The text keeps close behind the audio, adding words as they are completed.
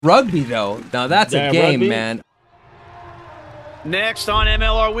Rugby, though. Now that's a game, rugby. man. Next on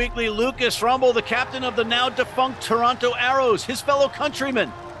MLR Weekly, Lucas Rumball, the captain of the now-defunct Toronto Arrows, his fellow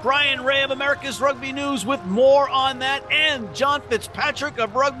countryman, Brian Ray of America's Rugby News with more on that, and John Fitzpatrick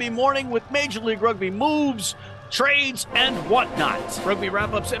of Rugby Morning with Major League Rugby moves, trades, and whatnot. Rugby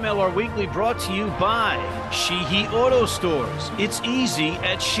Wrap-Ups MLR Weekly brought to you by Sheehy Auto Stores. It's easy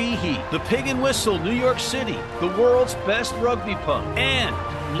at Sheehy. The Pig and Whistle, New York City, the world's best rugby pub. And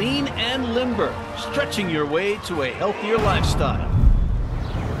Lean and Limber, stretching your way to a healthier lifestyle.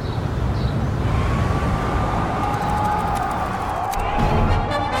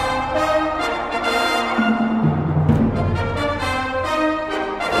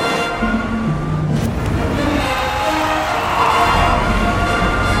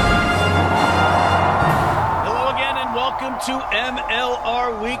 To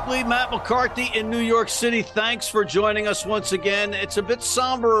MLR Weekly. Matt McCarthy in New York City. Thanks for joining us once again. It's a bit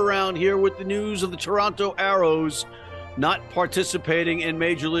somber around here with the news of the Toronto Arrows not participating in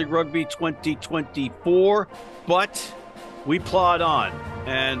Major League Rugby 2024, but we plod on,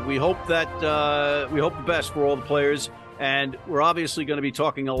 and we hope that we hope the best for all the players. And we're obviously going to be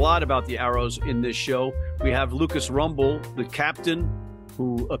talking a lot about the Arrows in this show. We have Lucas Rumball, the captain,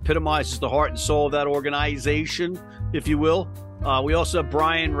 who epitomizes the heart and soul of that organization, if you will. We also have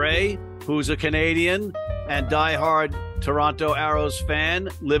Brian Ray, who's a Canadian and diehard Toronto Arrows fan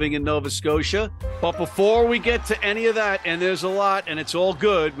living in Nova Scotia. But before we get to any of that, and there's a lot, and it's all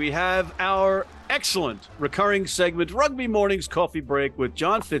good, we have our excellent recurring segment, Rugby Mornings Coffee Break with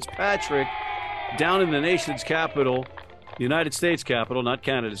John Fitzpatrick down in the nation's capital, the United States capital, not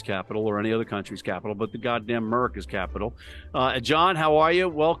Canada's capital or any other country's capital, but the goddamn America's capital. John, how are you?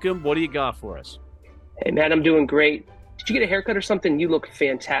 Welcome. What do you got for us? Hey, Matt, I'm doing great. Did you get a haircut or something? You look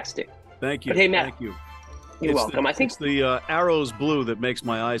fantastic. Thank you. But hey, Matt, thank you. You're welcome. I think it's the Arrows blue that makes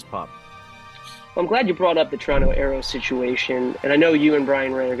my eyes pop. Well, I'm glad you brought up the Toronto Arrows situation, and I know you and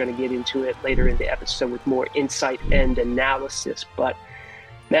Brian Ray are going to get into it later in the episode with more insight and analysis. But,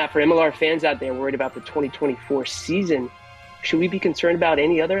 Matt, for MLR fans out there worried about the 2024 season, should we be concerned about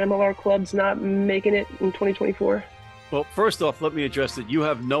any other MLR clubs not making it in 2024? Well, first off, let me address that you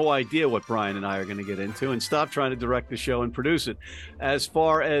have no idea what Brian and I are going to get into, and stop trying to direct the show and produce it. As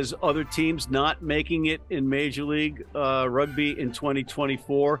far as other teams not making it in Major League Rugby in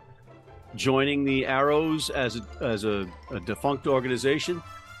 2024, joining the Arrows as a defunct organization,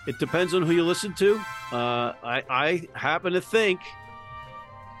 it depends on who you listen to. I happen to think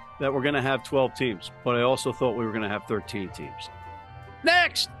that we're going to have 12 teams, but I also thought we were going to have 13 teams.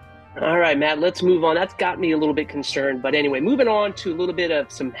 Next! All right, Matt, let's move on. That's got me a little bit concerned. But anyway, moving on to a little bit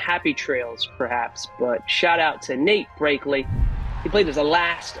of some happy trails, perhaps. But shout out to Nate Brakeley. He played his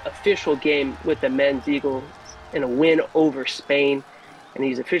last official game with the men's Eagles in a win over Spain. And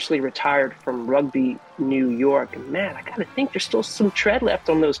he's officially retired from Rugby New York. And, Matt, I got to think there's still some tread left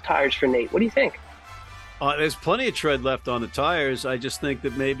on those tires for Nate. What do you think? There's plenty of tread left on the tires. I just think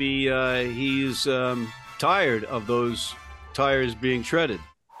that maybe he's tired of those tires being treaded.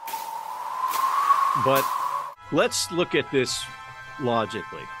 But let's look at this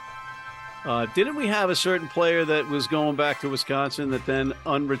logically. Didn't we have a certain player that was going back to Wisconsin that then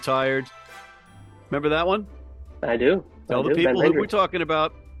unretired? Remember that one? I do. Tell the people who we're talking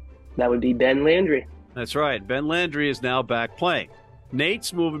about. That would be Ben Landry. That's right. Ben Landry is now back playing.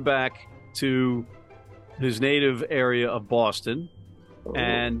 Nate's moving back to his native area of Boston,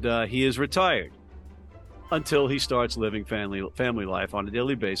 and he is retired until he starts living family life on a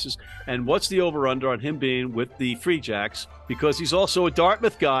daily basis. And what's the over-under on him being with the Free Jacks? Because he's also a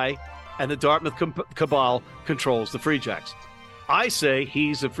Dartmouth guy, and the Dartmouth cabal controls the Free Jacks. I say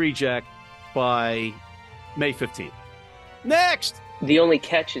he's a Free Jack by May 15th. Next! The only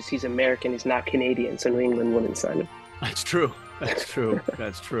catch is he's American, he's not Canadian, so New England wouldn't sign him. That's true. That's true.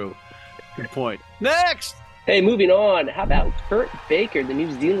 That's true. Good point. Next! Hey, moving on. How about Kurt Baker, the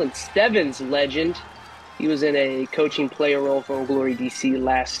New Zealand Sevens legend? He was in a coaching player role for Old Glory DC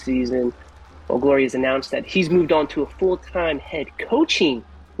last season. Old Glory has announced that he's moved on to a full-time head coaching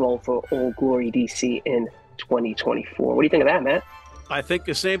role for Old Glory DC in 2024. What do you think of that, Matt? I think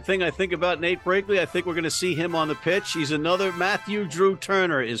the same thing I think about Nate Brakeley. I think we're going to see him on the pitch. He's another Matthew Drew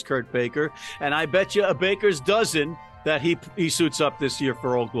Turner is Kurt Baker. And I bet you a baker's dozen that he suits up this year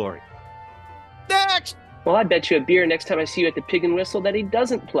for Old Glory. Next! Well, I bet you a beer next time I see you at the Pig and Whistle that he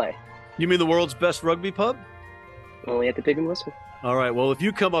doesn't play. You mean the world's best rugby pub? Only at the Pig and Whistle. All right, well, if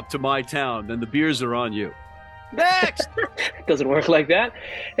you come up to my town, then the beers are on you. Next! Doesn't work like that.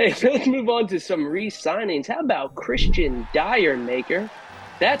 Hey, so let's move on to some re-signings. How about Christian Dyermaker?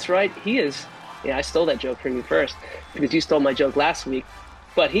 That's right, he is. Yeah, I stole that joke from you first because you stole my joke last week.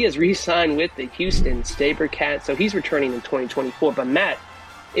 but he has re-signed with the Houston SaberCats, so he's returning in 2024. But Matt,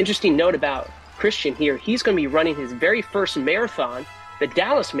 interesting note about Christian here. He's going to be running his very first marathon, the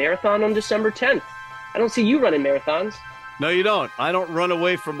Dallas Marathon, on December 10th. I don't see you running marathons. No, you don't. I don't run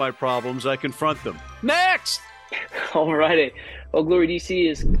away from my problems. I confront them. Next! All righty. Well, Glory DC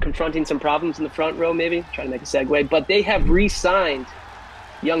is confronting some problems in the front row, maybe. Trying to make a segue. But they have re-signed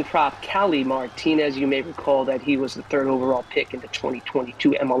young prop Cali Martinez. You may recall that he was the 3rd overall pick in the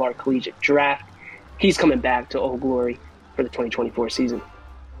 2022 MLR Collegiate Draft. He's coming back to Old Glory for the 2024 season.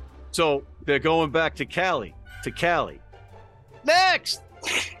 So they're going back to Cali. Next!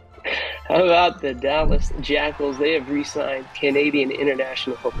 How about the Dallas Jackals? They have re-signed Canadian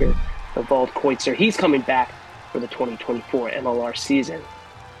international hooker Evald Koitzer. He's coming back for the 2024 MLR season.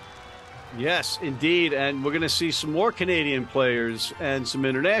 Yes, indeed. And we're going to see some more Canadian players and some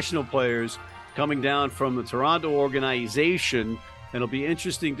international players coming down from the Toronto organization. And it'll be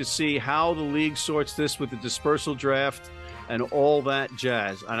interesting to see how the league sorts this with the dispersal draft and all that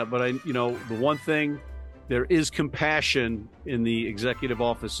jazz. The one thing, there is compassion in the executive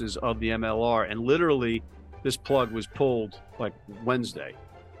offices of the MLR. And literally, this plug was pulled like Wednesday.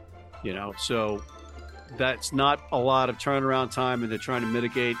 So that's not a lot of turnaround time, and they're trying to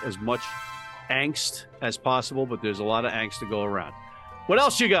mitigate as much angst as possible, but there's a lot of angst to go around. What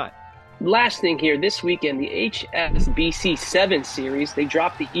else you got? Last thing here, this weekend, the HSBC 7 series, they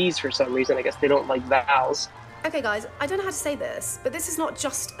dropped the E's for some reason. I guess they don't like vowels. Okay, guys, I don't know how to say this, but this is not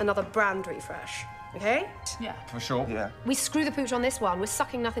just another brand refresh, okay? Yeah, for sure. Yeah. We screw the pooch on this one. We're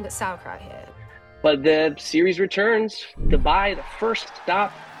sucking nothing but sauerkraut here. But the series returns. Dubai, the first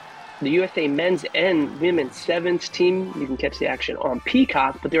stop. The USA men's and women's sevens team. You can catch the action on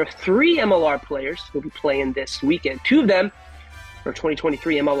Peacock. But there are 3 MLR players who will be playing this weekend. 2 of them are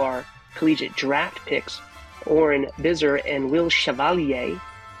 2023 MLR Collegiate Draft picks, Oren Bizer and Will Chevalier,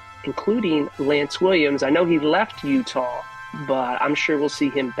 including Lance Williams. I know he left Utah, but I'm sure we'll see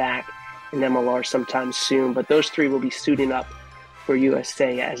him back in MLR sometime soon. But those 3 will be suiting up for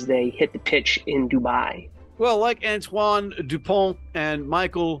USA as they hit the pitch in Dubai. Well, like Antoine Dupont and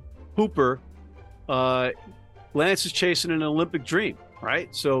Michael Hooper, Lance is chasing an Olympic dream,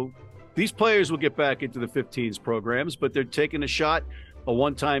 right? So these players will get back into the 15s programs, but they're taking a shot, a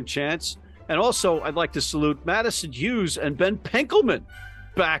one-time chance. And also, I'd like to salute Madison Hughes and Ben Pinkelman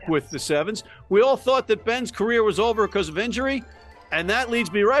back with the sevens. We all thought that Ben's career was over because of injury, and that leads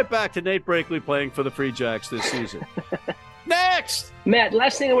me right back to Nate Brakely playing for the Free Jacks this season. Next! Matt,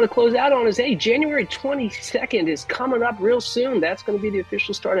 last thing I want to close out on is, January 22nd is coming up real soon. That's going to be the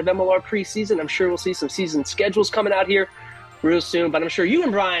official start of MLR preseason. I'm sure we'll see some season schedules coming out here real soon, but I'm sure you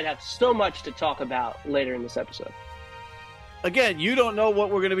and Brian have so much to talk about later in this episode. Again, you don't know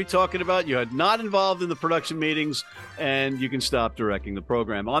what we're going to be talking about. You are not involved in the production meetings, and you can stop directing the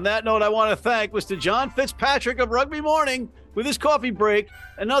program. On that note, I want to thank Mr. John Fitzpatrick of Rugby Morning with his coffee break,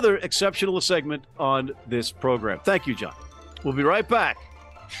 another exceptional segment on this program. Thank you, John. We'll be right back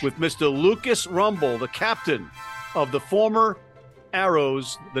with Mr. Lucas Rumball, the captain of the former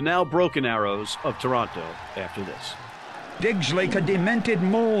Arrows, the now broken Arrows of Toronto, after this. Digs like a demented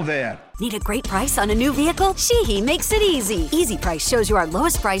mole there. Need a great price on a new vehicle? Sheehy makes it easy. Easy Price shows you our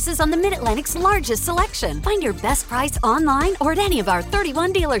lowest prices on the Mid-Atlantic's largest selection. Find your best price online or at any of our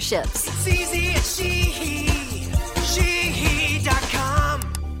 31 dealerships. It's easy at Sheehy. Sheehy.com.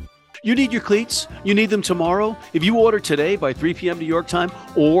 You need your cleats? You need them tomorrow? If you order today by 3 p.m. New York time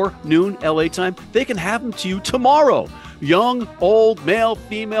or noon LA time, they can have them to you tomorrow. Young, old, male,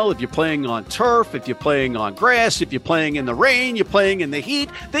 female, if you're playing on turf, if you're playing on grass, if you're playing in the rain, you're playing in the heat,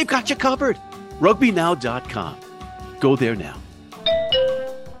 they've got you covered. RugbyNow.com. Go there now.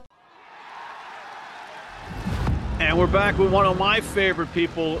 And we're back with one of my favorite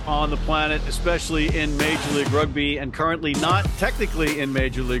people on the planet, especially in Major League Rugby, and currently not technically in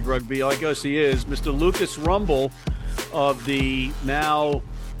Major League Rugby. I guess he is. Mr. Lucas Rumball of the now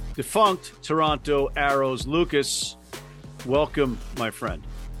defunct Toronto Arrows. Lucas, welcome, my friend.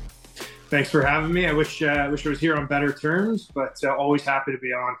 Thanks for having me. I wish I was here on better terms, but always happy to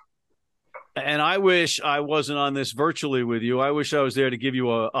be on. And I wish I wasn't on this virtually with you. I wish I was there to give you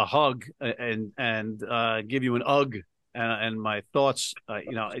a hug and give you an ugh and my thoughts.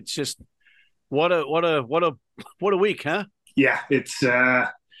 It's just what a week, huh? Yeah, it's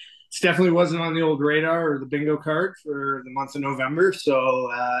definitely wasn't on the old radar or the bingo card for the month of November.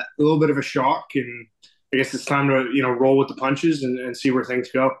 So a little bit of a shock, and I guess it's time to roll with the punches and see where things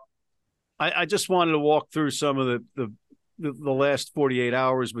go. I just wanted to walk through some of the last 48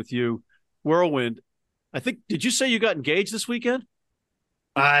 hours with you. Whirlwind. I think, did you say you got engaged this weekend?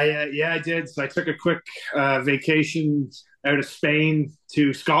 I did. So I took a quick vacation out of Spain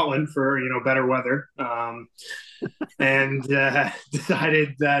to Scotland for better weather, and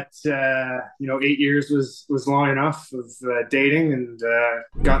decided that 8 years was long enough of dating, and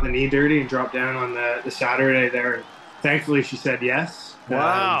got the knee dirty and dropped down on the Saturday there. And thankfully, she said yes.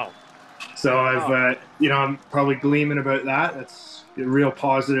 Wow. So I'm probably gleaming about that. That's a real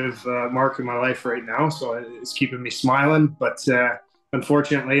positive mark in my life right now. So it's keeping me smiling. But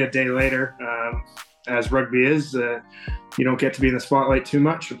unfortunately, a day later, as rugby is, you don't get to be in the spotlight too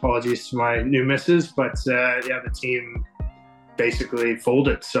much. Apologies to my new missus, but the team basically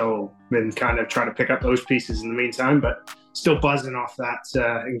folded. So been kind of trying to pick up those pieces in the meantime, but still buzzing off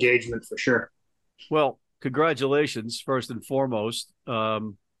that engagement for sure. Well, congratulations, first and foremost.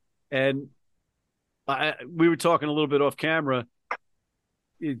 And we were talking a little bit off camera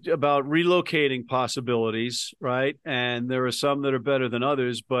about relocating possibilities, right? And there are some that are better than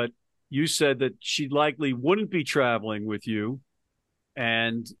others, but you said that she likely wouldn't be traveling with you.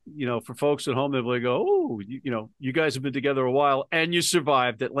 And, for folks at home, they'll like, oh, you guys have been together a while and you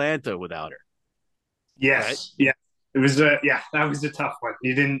survived Atlanta without her. Yes. Right? Yeah. It was, that was a tough one.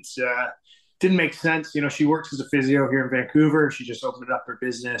 You didn't make sense. She works as a physio here in Vancouver. She just opened up her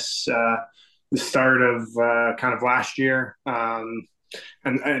business the start of kind of last year.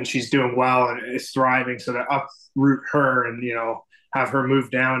 And she's doing well and is thriving. So to uproot her and, have her move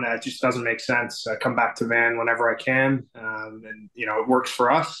down, it just doesn't make sense. I come back to Van whenever I can. And, it works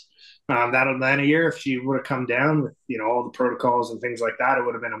for us. That Atlanta year, if she would have come down with, all the protocols and things like that, it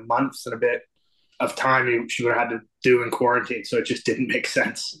would have been a month and a bit of time she would have had to do in quarantine. So it just didn't make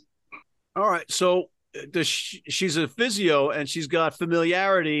sense. All right. So she's a physio and she's got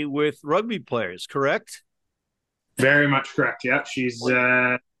familiarity with rugby players, correct? Very much correct. Yeah.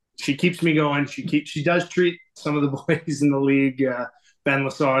 She keeps me going. She does treat some of the boys in the league, Ben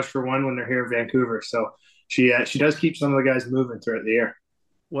Lesage for one, when they're here in Vancouver. So she does keep some of the guys moving throughout the year.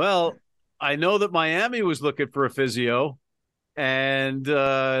 Well, I know that Miami was looking for a physio and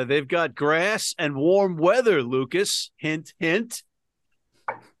they've got grass and warm weather, Lucas. Hint, hint.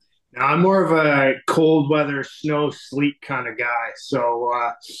 Now, I'm more of a cold weather, snow, sleet kind of guy. So,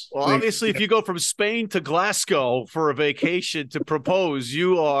 obviously, if you go from Spain to Glasgow for a vacation to propose,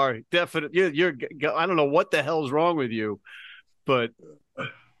 you are definitely you're. I don't know what the hell's wrong with you, but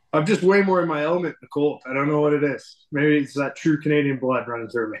I'm just way more in my element in the cold. I don't know what it is. Maybe it's that true Canadian blood running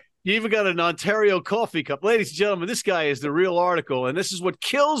through me. You even got an Ontario coffee cup. Ladies and gentlemen, this guy is the real article, and this is what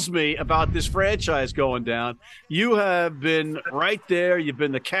kills me about this franchise going down. You have been right there. You've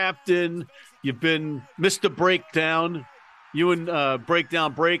been the captain. You've been Mr. Breakdown. You and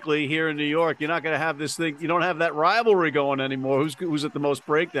Breakdown Breakley here in New York. You're not going to have this thing. You don't have that rivalry going anymore. Who's at the most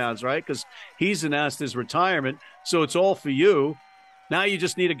breakdowns, right? Because he's announced his retirement, so it's all for you. Now you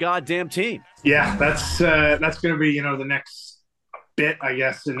just need a goddamn team. Yeah, that's going to be, the next bit, I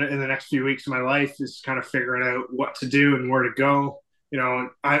guess, in the next few weeks of my life is kind of figuring out what to do and where to go.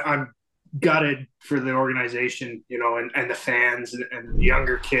 I'm gutted for the organization, and the fans and the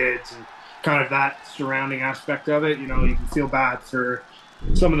younger kids and kind of that surrounding aspect of it. You can feel bad for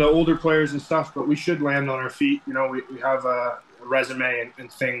some of the older players and stuff, but we should land on our feet. We have a resume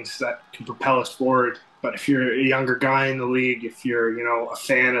and things that can propel us forward. But if you're a younger guy in the league, if you're, a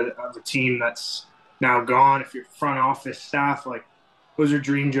fan of a team that's now gone, if you're front office staff, like, those are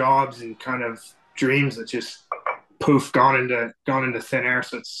dream jobs and kind of dreams that just poof gone into thin air.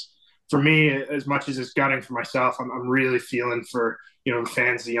 So it's, for me, as much as it's gutting for myself, I'm really feeling for the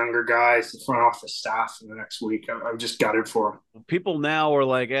fans, the younger guys, the front office staff in the next week. I'm just gutted for them. People now are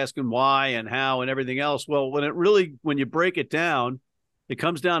like asking why and how and everything else. Well, when you break it down, it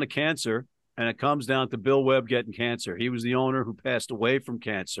comes down to cancer, and it comes down to Bill Webb getting cancer. He was the owner who passed away from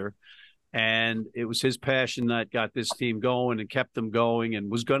cancer. And it was his passion that got this team going and kept them going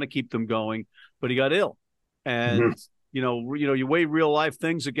and was going to keep them going, but he got ill. And, you weigh real life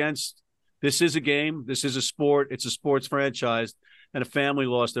things against, this is a game, this is a sport, it's a sports franchise, and a family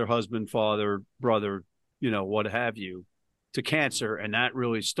lost their husband, father, brother, what have you, to cancer. And that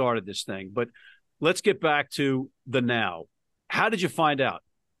really started this thing. But let's get back to the now. How did you find out?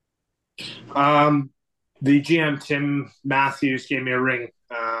 The GM, Tim Matthews, gave me a ring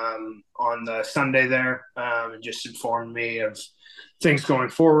on the Sunday there and just informed me of things going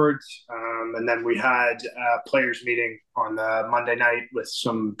forward. And then we had a players meeting on the Monday night with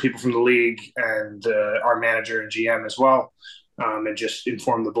some people from the league and our manager and GM as well, and just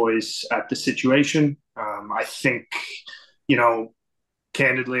informed the boys at the situation. I think,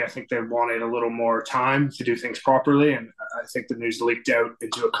 candidly, I think they wanted a little more time to do things properly. And I think the news leaked out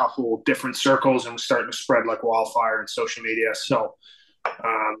into a couple different circles and was starting to spread like wildfire in social media. So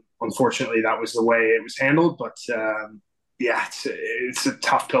Unfortunately, that was the way it was handled. But yeah, it's a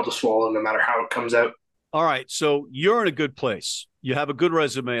tough pill to swallow no matter how it comes out. All right, so you're in a good place. You have a good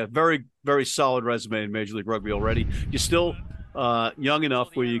resume, a very, very solid resume in Major League Rugby already. You're still young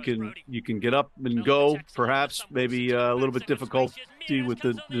enough where you can get up and go. Perhaps maybe a little bit difficulty with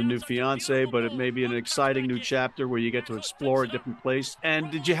the new fiance, but it may be an exciting new chapter where you get to explore a different place. And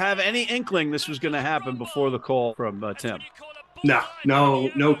did you have any inkling this was going to happen before the call from Tim?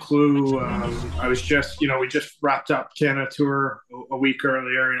 No clue. I was just, we just wrapped up Canada tour a week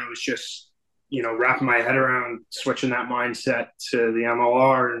earlier, and I was just, wrapping my head around switching that mindset to the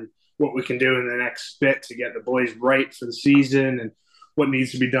MLR and what we can do in the next bit to get the boys right for the season and what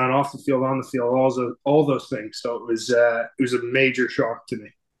needs to be done off the field, on the field, all those things. So it was a major shock to me.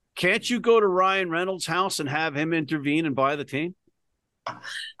 Can't you go to Ryan Reynolds' house and have him intervene and buy the team?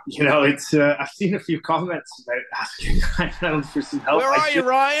 It's I've seen a few comments about asking Ryan Reynolds for some help. Where are you,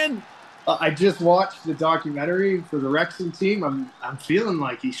 Ryan? I just watched the documentary for the Wrexham team. I'm feeling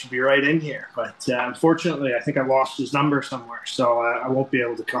like he should be right in here, but unfortunately, I think I lost his number somewhere, so I won't be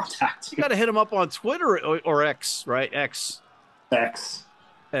able to contact him. You got to hit him up on Twitter or X, right? X.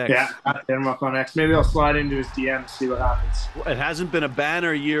 Yeah, I'll hit him up on X. Maybe I'll slide into his DM and see what happens. It hasn't been a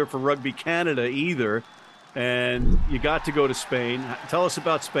banner year for Rugby Canada either, and you got to go to Spain. Tell us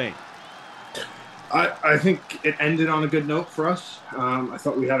about Spain. I think it ended on a good note for us. I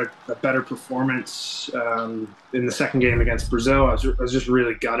thought we had a better performance in the second game against Brazil. I was just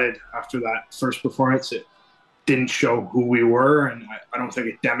really gutted after that first performance. It didn't show who we were, and I don't think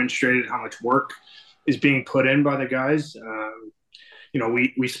it demonstrated how much work is being put in by the guys.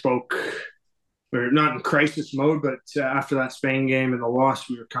 We spoke. We're not in crisis mode, but after that Spain game and the loss,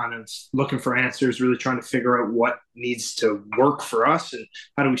 we were kind of looking for answers, really trying to figure out what needs to work for us and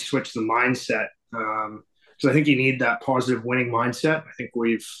how do we switch the mindset. So I think you need that positive winning mindset. I think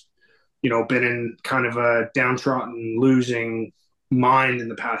we've, been in kind of a downtrodden losing mind in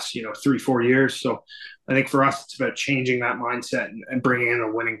the past, 3-4 years. So I think for us, it's about changing that mindset and bringing in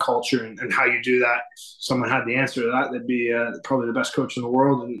a winning culture and how you do that. If someone had the answer to that, they'd be probably the best coach in the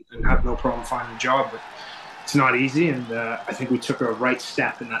world and have no problem finding a job. But it's not easy. And I think we took a right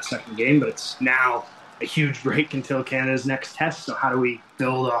step in that second game, but it's now a huge break until Canada's next test. So how do we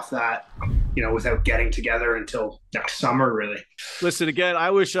build off that, without getting together until next summer, really? Listen, again,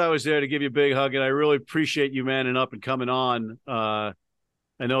 I wish I was there to give you a big hug, and I really appreciate you manning up and coming on. I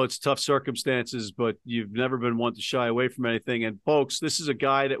know it's tough circumstances, but you've never been one to shy away from anything. And folks, this is a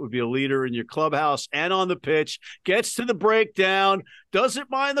guy that would be a leader in your clubhouse and on the pitch, gets to the breakdown, doesn't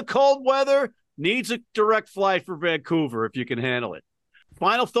mind the cold weather, needs a direct flight for Vancouver if you can handle it.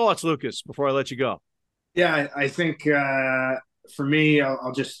 Final thoughts, Lucas, before I let you go. Yeah, I think for me,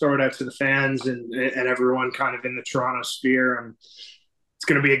 I'll just throw it out to the fans and everyone kind of in the Toronto sphere. And it's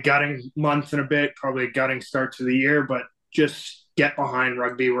going to be a gutting month and a bit, probably a gutting start to the year, but just get behind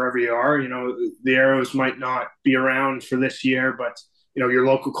rugby wherever you are. The Arrows might not be around for this year, but, your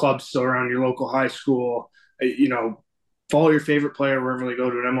local club's still around, your local high school, follow your favorite player wherever they go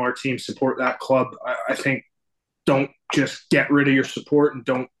to an MLR team, support that club. I think don't just get rid of your support and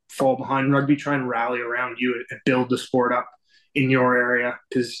don't fall behind rugby. Try and rally around you and build the sport up in your area,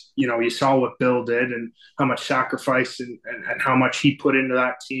 because you saw what Bill did and how much sacrifice and how much he put into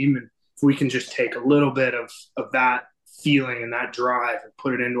that team. And if we can just take a little bit of that feeling and that drive and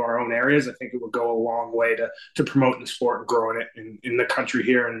put it into our own areas, I think it would go a long way to promoting the sport and growing it in the country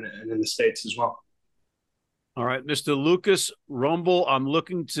here and in the States as well. All right, Mr. Lucas Rumball, I'm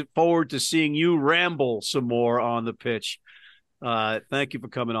looking forward to seeing you ramble some more on the pitch. Thank you for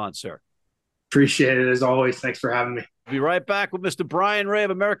coming on, sir. Appreciate it as always. Thanks for having me. Be right back with Mr. Brian Ray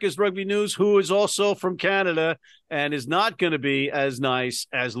of America's Rugby News, who is also from Canada and is not going to be as nice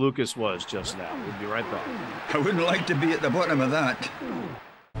as Lucas was just now. We'll be right back. I wouldn't like to be at the bottom of that.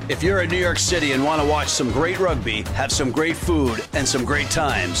 If you're in New York City and want to watch some great rugby, have some great food, and some great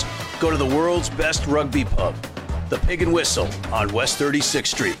times, go to the world's best rugby pub, the Pig and Whistle on West 36th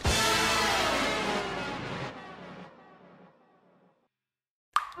Street.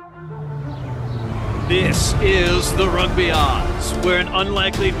 This is the Rugby Odds, where an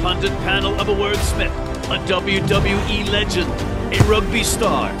unlikely pundit panel of a wordsmith, a WWE legend, a rugby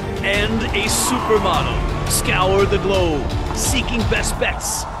star, and a supermodel scour the globe, seeking best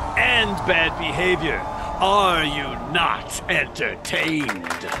bets and bad behavior. Are you not entertained?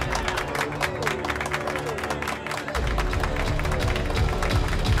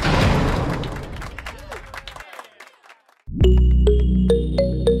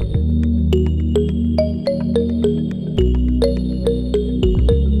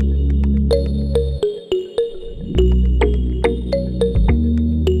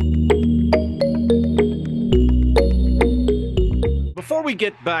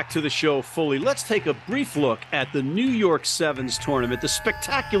 get back to the show fully, let's take a brief look at the New York Sevens tournament, the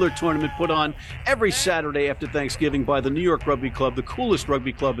spectacular tournament put on every Saturday after Thanksgiving by the New York Rugby Club, the coolest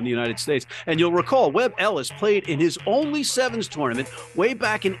rugby club in the United States. And you'll recall Webb Ellis played in his only Sevens tournament way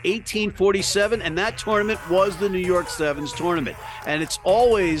back in 1847, and that tournament was the New York Sevens tournament. And it's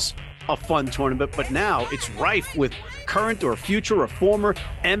always a fun tournament, but now it's rife with current or future or former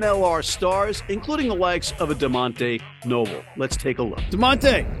MLR stars, including the likes of a DeMonte Noble. Let's take a look.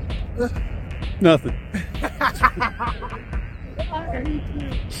 DeMonte! Nothing.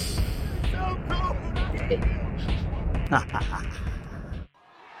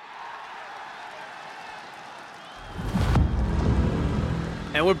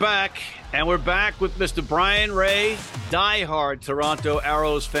 And we're back. And we're back with Mr. Brian Ray, diehard Toronto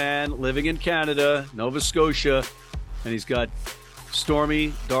Arrows fan, living in Canada, Nova Scotia, and he's got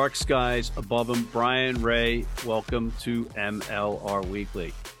stormy, dark skies above him. Brian Ray, welcome to MLR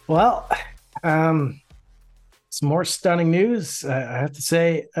Weekly. Well, some more stunning news. I have to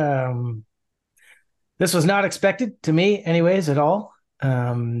say, this was not expected to me, anyways, at all.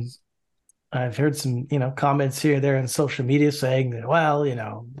 I've heard some, comments here, there on social media saying that, well,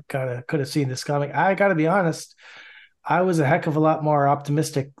 could have seen this coming. I got to be honest, I was a heck of a lot more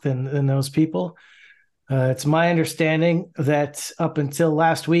optimistic than those people. It's my understanding that up until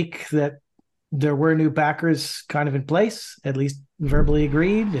last week that there were new backers kind of in place, at least verbally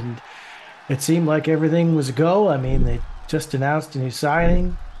agreed, and it seemed like everything was a go. I mean, they just announced a new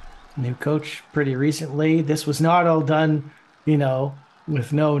signing, new coach pretty recently. This was not all done,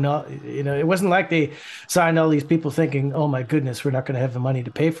 with it wasn't like they signed all these people thinking, oh my goodness, we're not going to have the money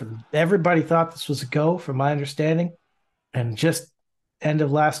to pay for them. Everybody thought this was a go, from my understanding. And just end of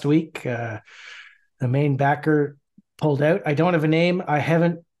last week, the main backer pulled out. I don't have a name. I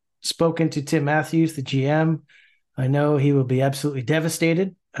haven't spoken to Tim Matthews, the GM. I know he will be absolutely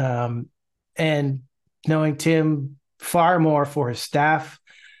devastated. And knowing Tim far more for his staff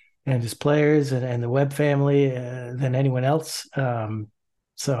and his players and the Webb family than anyone else.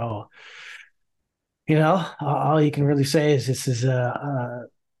 So, all you can really say is this is a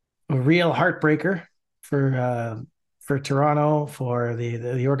real heartbreaker for Toronto, for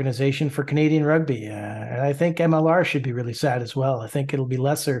the organization, for Canadian rugby. And I think MLR should be really sad as well. I think it'll be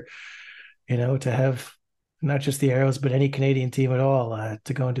lesser, to have not just the Arrows, but any Canadian team at all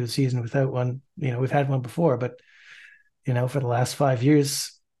to go into a season without one. We've had one before, but, for the last 5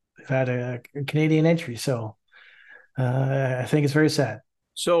 years, we've had a Canadian entry. So I think it's very sad.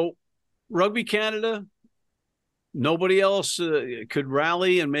 So Rugby Canada, nobody else could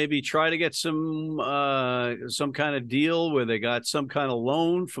rally and maybe try to get some kind of deal where they got some kind of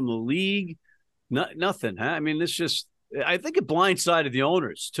loan from the league. Nothing, huh? I mean, I think it blindsided the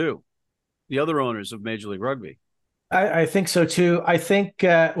owners too, the other owners of Major League Rugby. I think so too. I think,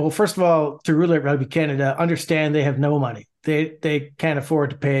 first of all, to rule out Rugby Canada, understand they have no money. They can't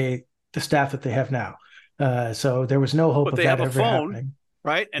afford to pay the staff that they have now. So there was no hope of that ever happening.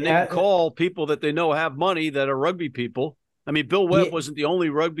 Right? And they can call people that they know have money that are rugby people. I mean, Bill Webb wasn't the only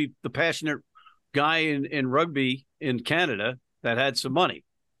the passionate guy in rugby in Canada that had some money.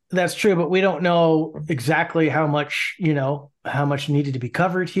 That's true, but we don't know exactly how much needed to be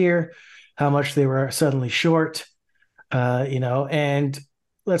covered here, how much they were suddenly short, and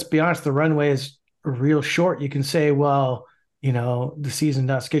let's be honest, the runway is real short. You can say, well, the season's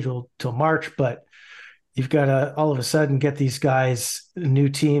not scheduled till March, but you've got to all of a sudden get these guys new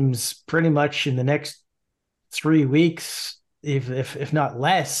teams pretty much in the next 3 weeks, if not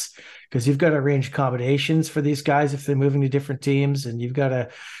less, because you've got to arrange accommodations for these guys if they're moving to different teams, and you've got to,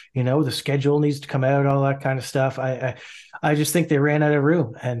 the schedule needs to come out, all that kind of stuff. I just think they ran out of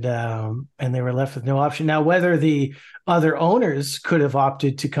room, and they were left with no option. Now, whether the other owners could have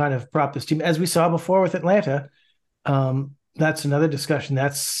opted to kind of prop this team, as we saw before with Atlanta, that's another discussion.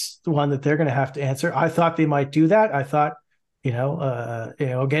 That's the one that they're going to have to answer. I thought they might do that. I thought,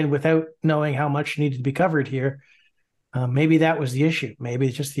 again, without knowing how much needed to be covered here, maybe that was the issue. Maybe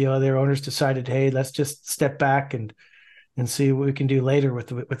it's just their owners decided, hey, let's just step back and see what we can do later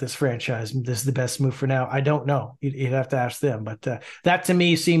with this franchise. This is the best move for now. I don't know. You'd have to ask them. But that to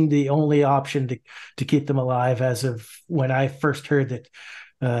me seemed the only option to keep them alive as of when I first heard that,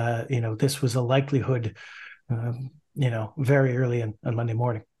 this was a likelihood. Very early on Monday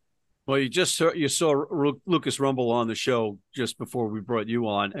morning. Well, you saw Lucas Rumball on the show just before we brought you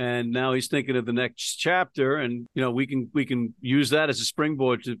on, and now he's thinking of the next chapter, and we can use that as a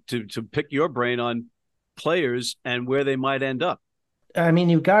springboard to pick your brain on players and where they might end up. I mean,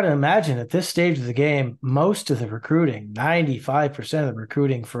 you've got to imagine at this stage of the game, most of the recruiting, 95% of the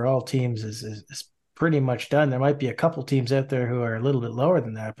recruiting for all teams is pretty much done. There might be a couple teams out there who are a little bit lower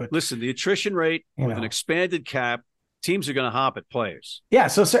than that. But listen, the attrition rate with an expanded cap, teams are going to hop at players. Yeah.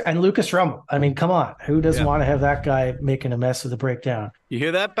 So, and Lucas Rumball. I mean, come on. Who doesn't want to have that guy making a mess of the breakdown? You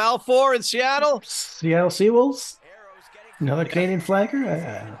hear that, Balfour in Seattle? Seattle Seawolves? Another Canadian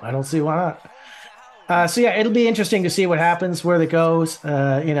flanker? I don't see why not. So, yeah, it'll be interesting to see what happens, where it goes.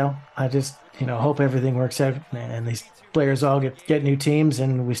 I just, hope everything works out and these players all get new teams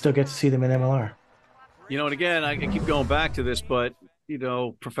and we still get to see them in MLR. And again, I keep going back to this, but,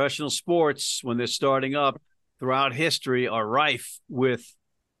 professional sports, when they're starting up throughout history, are rife with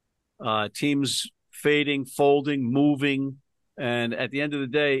teams fading, folding, moving. And at the end of the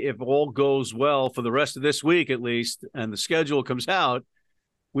day, if all goes well for the rest of this week, at least, and the schedule comes out,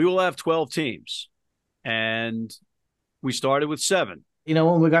 we will have 12 teams. And we started with 7.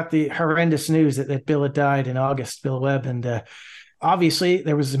 When we got the horrendous news that Bill had died in August, Bill Webb, and obviously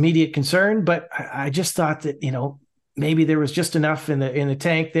there was immediate concern, but I just thought that, maybe there was just enough in the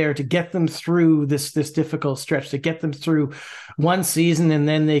tank there to get them through this difficult stretch, to get them through one season, and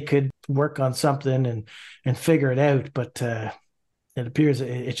then they could work on something and figure it out. But it appears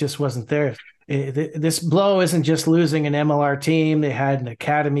it just wasn't there. This blow isn't just losing an MLR team. They had an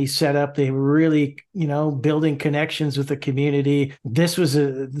academy set up. They were really, building connections with the community. This was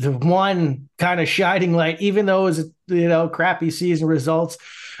the one kind of shining light, even though it was, crappy season results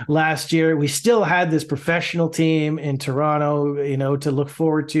last year. We still had this professional team in Toronto, to look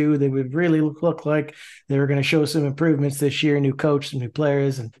forward to. They would really look like they were going to show some improvements this year, new coach, some new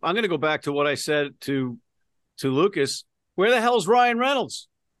players. And I'm going to go back to what I said to Lucas. Where the hell's Ryan Reynolds?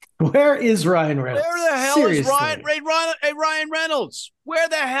 Where is Ryan Reynolds? Where the hell Seriously. is Ryan Reynolds? Where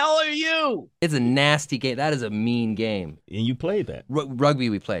the hell are you? It's a nasty game. That is a mean game. And you played that.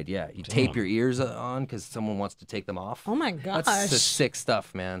 Rugby we played, yeah. You tape your ears on because someone wants to take them off. Oh, my gosh. That's the sick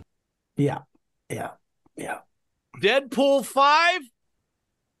stuff, man. Yeah. Deadpool 5?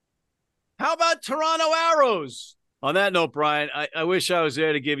 How about Toronto Arrows? On that note, Brian, I wish I was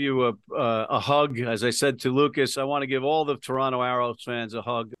there to give you a hug. As I said to Lucas, I want to give all the Toronto Arrows fans a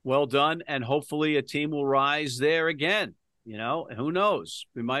hug. Well done, and hopefully a team will rise there again. And who knows?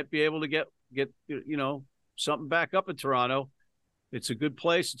 We might be able to get something back up in Toronto. It's a good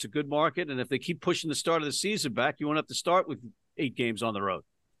place. It's a good market, and if they keep pushing the start of the season back, you won't have to start with 8 games on the road.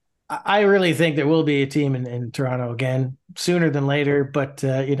 I really think there will be a team in Toronto again sooner than later, but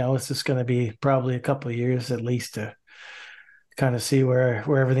it's just going to be probably a couple of years at least to kind of see where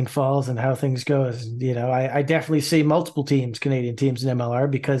everything falls and how things go. I definitely see multiple teams, Canadian teams in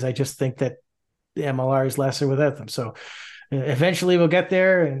MLR, because I just think that the MLR is lesser without them. So eventually we'll get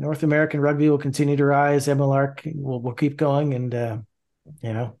there, and North American rugby will continue to rise. MLR will keep going, and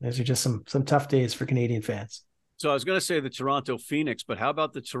those are just some tough days for Canadian fans. So I was going to say the Toronto Phoenix, but how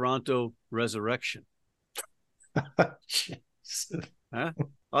about the Toronto Resurrection? Huh?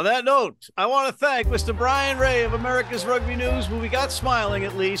 On that note, I want to thank Mr. Brian Ray of America's Rugby News, who we got smiling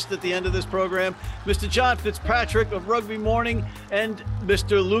at least at the end of this program, Mr. John Fitzpatrick of Rugby Morning, and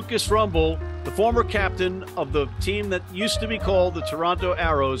Mr. Lucas Rumball, the former captain of the team that used to be called the Toronto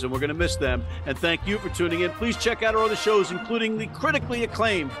Arrows, and we're going to miss them. And thank you for tuning in. Please check out our other shows, including the critically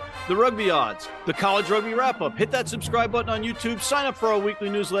acclaimed The Rugby Odds, the College Rugby Wrap-Up. Hit that subscribe button on YouTube, sign up for our weekly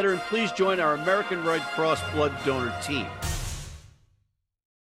newsletter, and please join our American Red Cross Blood Donor team.